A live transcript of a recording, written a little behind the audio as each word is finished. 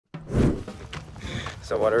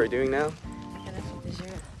So what are we doing now? Gonna feed the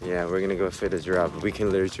giraffe. Yeah, we're gonna go feed the giraffe. We can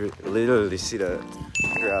literally see the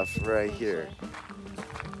giraffe right here.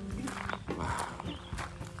 Wow.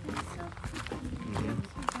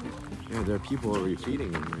 Yeah, there are people already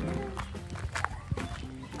feeding them right now.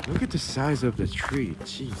 Look at the size of the tree.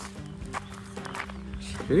 Jeez.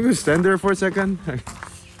 Can you go stand there for a second?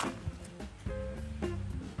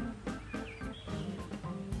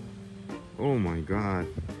 Oh my god.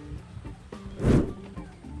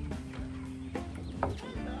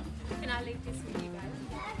 Can I leave this with you guys?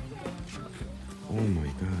 Oh my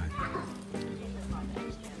god.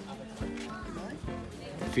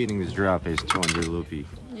 Feeding this giraffe is 200 rupee,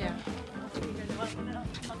 Yeah.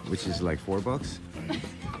 which is like $4.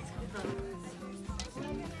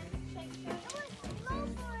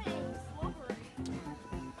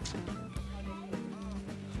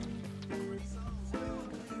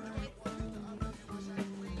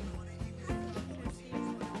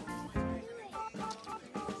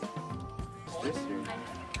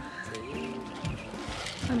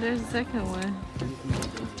 And there's a second one.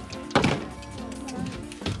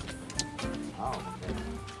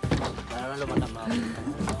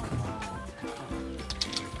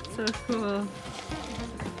 So cool.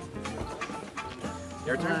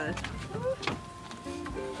 Your turn.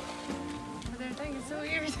 Their thing is so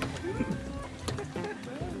weird.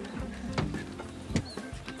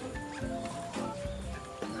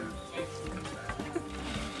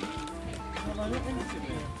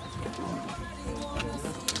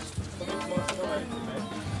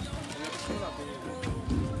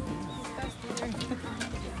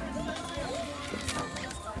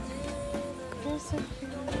 They're so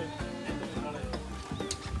cute.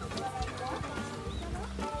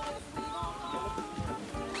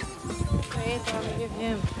 Wait, I'm gonna give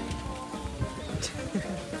him.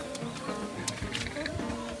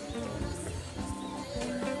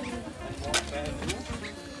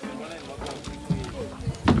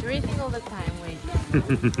 You're eating all the time, wait.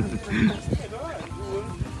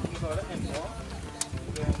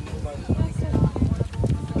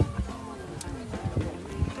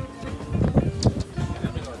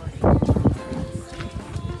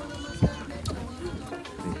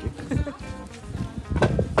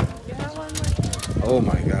 You have one more? Oh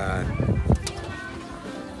my god.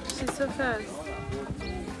 She's so fast.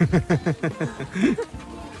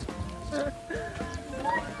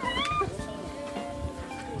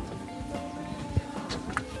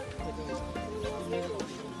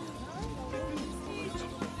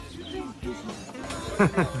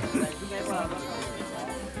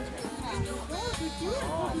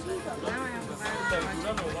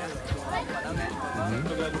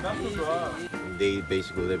 They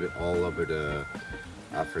basically live all over the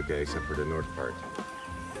Africa except for the north part.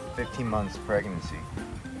 15 months pregnancy.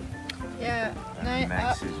 Yeah, And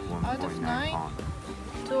max is out of 1.9 9, pounds.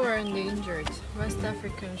 2 are endangered. West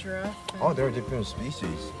African giraffe. And, Oh, there are different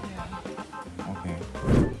species. yeah. Okay.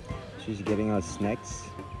 She's getting us snacks.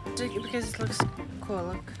 Because it looks cool,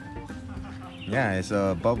 look. Yeah, it's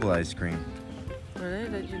a bubble ice cream. Really?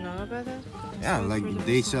 Did you know about that? I Yeah, saw it like for the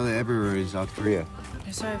they first sell it everywhere in South Korea. time.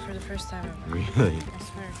 I saw it for the first time. Really? I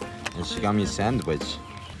swear. And she got me a sandwich.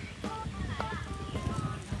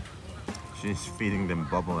 She's feeding them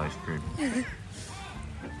bubble ice cream.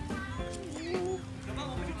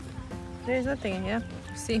 There's nothing in here.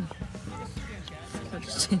 See? I'll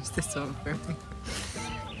just change this one for me.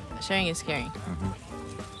 Sharing is caring.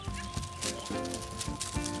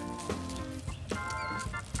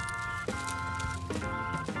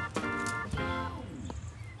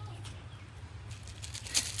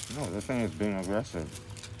 No, this thing is being aggressive.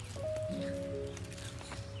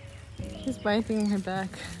 He's biting her back.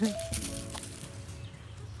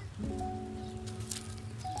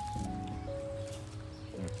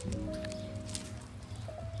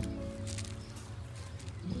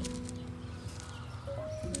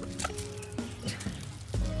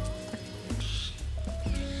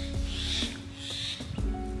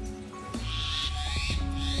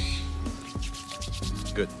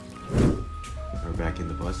 Good. We're back in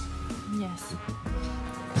the bus. Yes.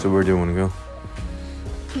 So where do you want to go?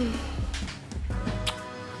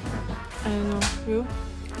 I don't know. You?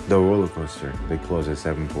 The roller coaster. They close at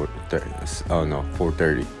 7:30. Oh no,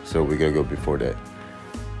 4:30. So we gotta go before that.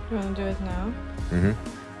 You want to do it now?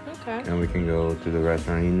 Okay. And we can go to the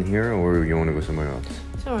restaurant in here, or you want to go somewhere else?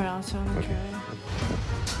 Somewhere else, I want to Okay. try.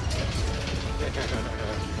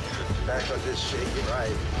 Back on this shaky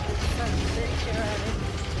ride.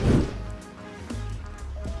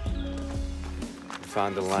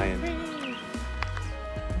 Found the lion.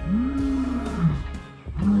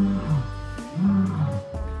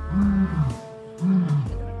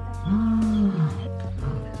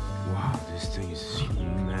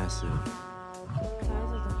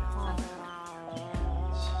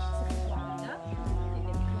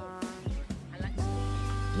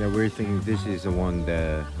 we're thinking this is the one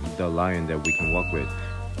that the lion that we can walk with.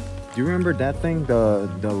 Do you remember that thing?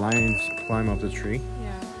 The lions climb up the tree?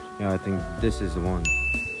 Yeah. Yeah, I think this is the one.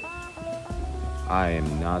 I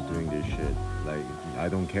am not doing this shit. Like, I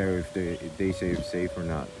don't care if they say it's safe or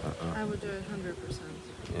not. I would do it 100%.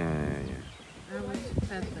 Yeah. I would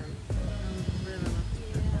pet them. I would really love to.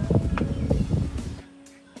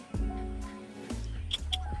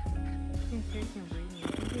 I think he can breathe. I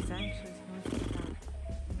think he's anxious. He wants to stop.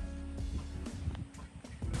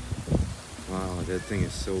 Wow, that thing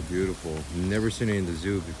is so beautiful. Never seen it in the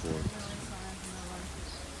zoo before.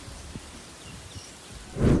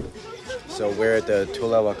 So we're at the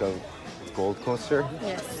Tulawaka Gold Coaster.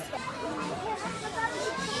 Yes.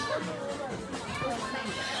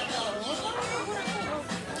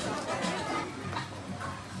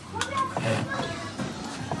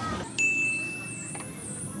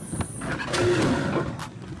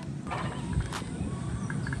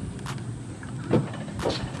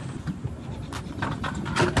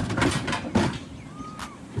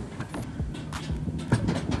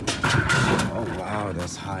 Oh wow,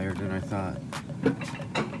 that's higher than I thought.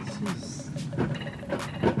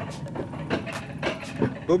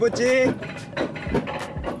 Bubuchi!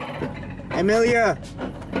 Emilija!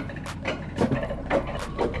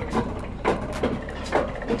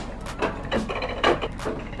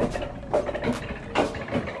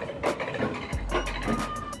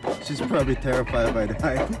 She's probably terrified by the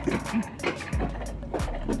height.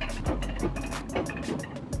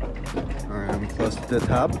 Alright, I'm close to the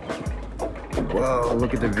top. Whoa,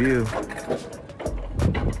 look at the view.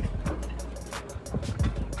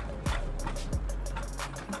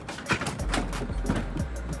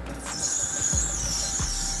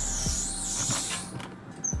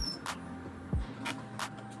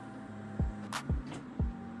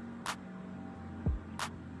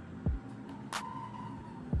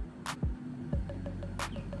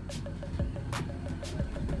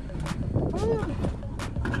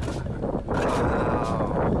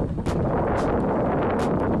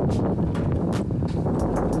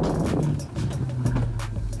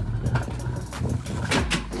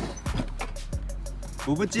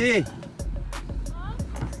 Bubuchi!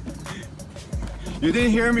 You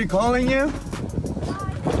didn't hear me calling you?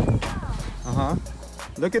 Uh-huh.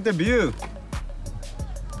 Look at the view.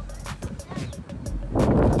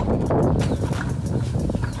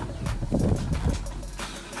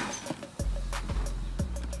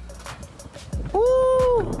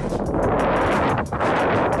 Woo!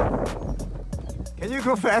 Can you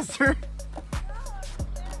go faster?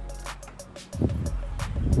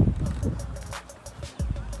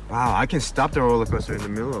 Wow, I can stop the roller coaster in the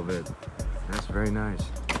middle of it. That's very nice.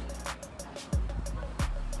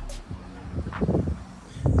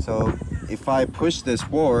 So if I push this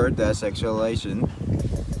forward, that's acceleration.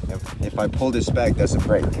 If I pull this back, that's a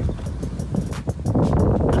brake.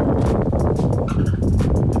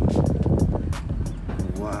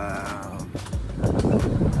 Wow.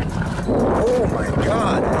 Oh my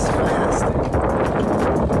God, that's fast.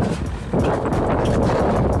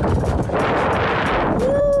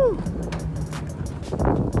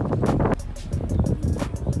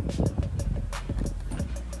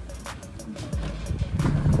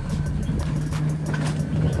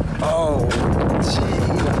 Oh, gee.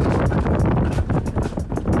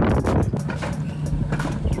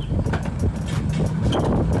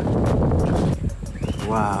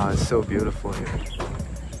 Wow, it's so beautiful here.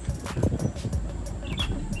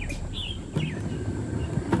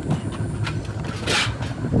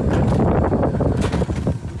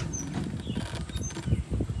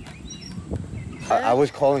 I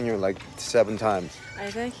was calling you like 7 times. I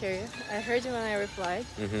didn't hear you. I heard you when I replied.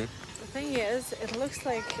 Mm-hmm. The thing is, it looks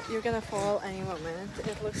like you're gonna fall any moment.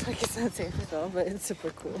 It looks like it's not safe at all, but it's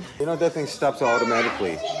super cool. You know, that thing stops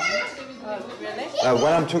automatically. Really?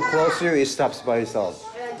 When I'm too close to you, it stops by itself.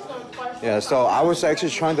 Yeah, so I was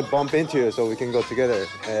actually trying to bump into you so we can go together.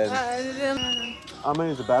 And how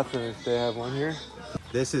many is the bathroom if they have one here?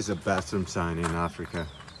 This is a bathroom sign in Africa.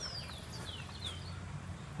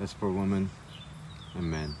 That's for women and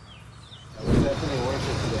men. That was definitely worth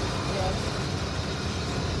it today. Yes.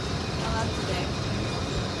 I love today.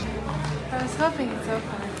 I was hoping it's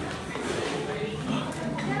open.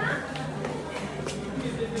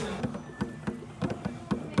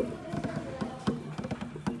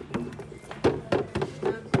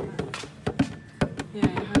 Yeah,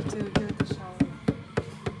 you have to give it a shower.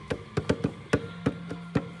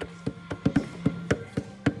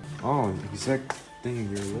 Oh, the exact thing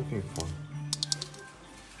you're looking for.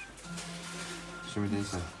 Show me the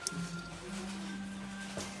inside.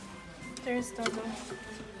 There's Dodo.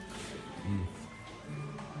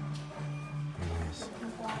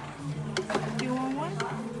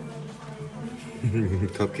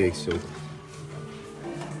 Cupcakes too.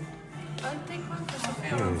 I'll take one for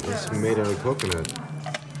Sophia. It's made out of coconut.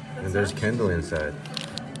 And there's candle inside.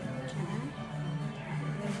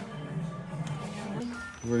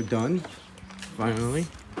 We're done. Finally.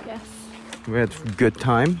 Yes. We had a good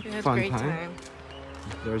time. We had Fun great time.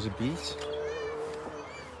 There's a beach.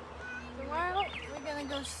 Tomorrow we're gonna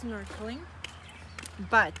go snorkeling.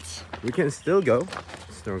 But We can still go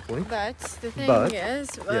snorkeling. the thing But, is,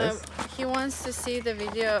 yes. he wants to see the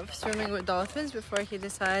video of swimming with dolphins before he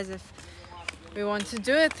decides if we want to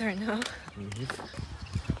do it or not.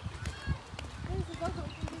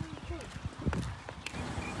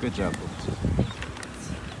 Good job.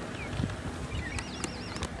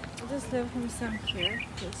 I'll just leave him some here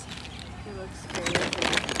because he looks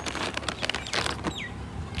very.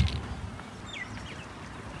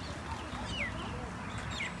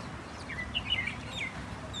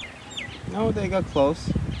 No, they got close.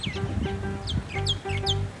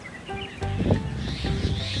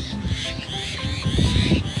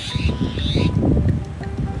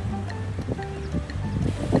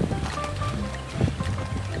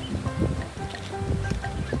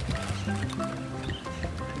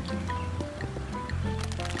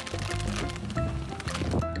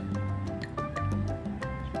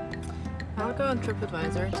 I'll go on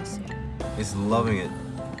TripAdvisor to see. He's loving it.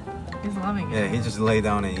 He's loving it. Yeah, he just lay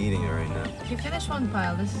down and eating it right now. He finished one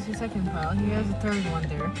pile. This is his second pile. He has a third one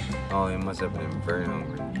there. Oh, he must have been very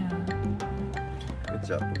hungry. Yeah. Good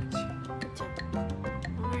job.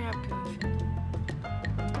 I'm very happy with it.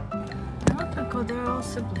 Look, Uncle, they're all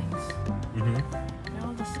siblings. They're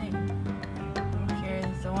all the same. Oh, here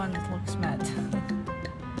is the one that looks mad.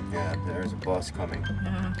 Yeah, there's a bus coming.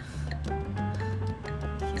 Yeah.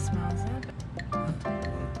 He smells it.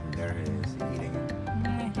 There he is, eating it.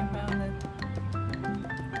 Yeah, he found it.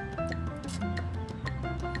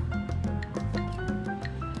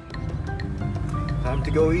 Time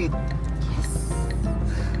to go eat.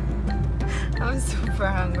 I'm super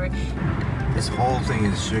hungry. This whole thing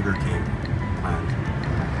is sugarcane plant.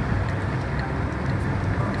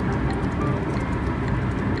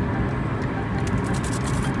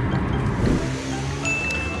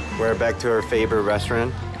 We're back to our favorite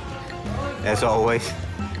restaurant. As always,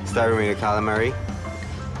 starting with the calamari.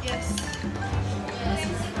 Yes. This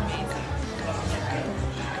is amazing.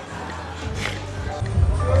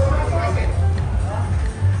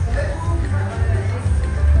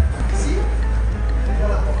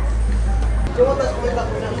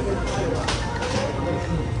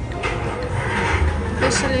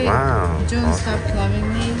 Officially, Wow. June Awesome. stopped loving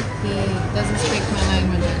me. He doesn't speak my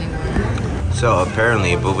language anymore. So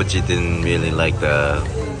apparently Bubuchi didn't really like the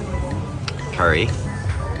curry.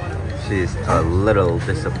 She's a little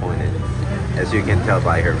disappointed, as you can tell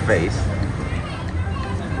by her face.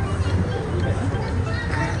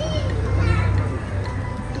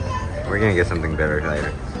 We're gonna get something better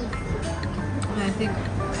later. I think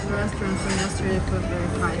the restaurant from yesterday put very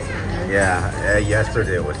high standards. Yeah,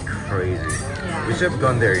 yesterday was crazy. Yeah. We should have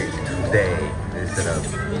gone there today instead of,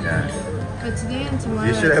 yeah. But today and tomorrow.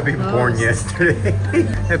 You should have been born yesterday.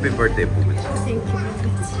 Happy birthday, Bubuchi. Thank you.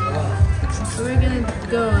 So we're gonna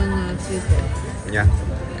go on Tuesday. Yeah.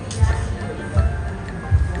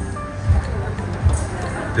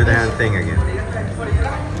 Do the hand thing again.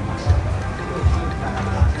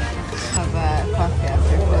 Have a coffee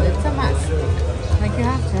after food. It's a must. Like you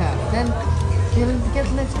have to have. Then you'll get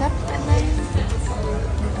lifted up and then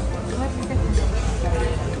life is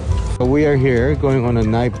different. So we are here going on a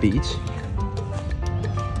night beach.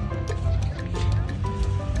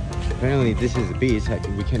 Apparently this is a beach,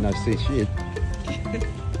 we cannot see shit.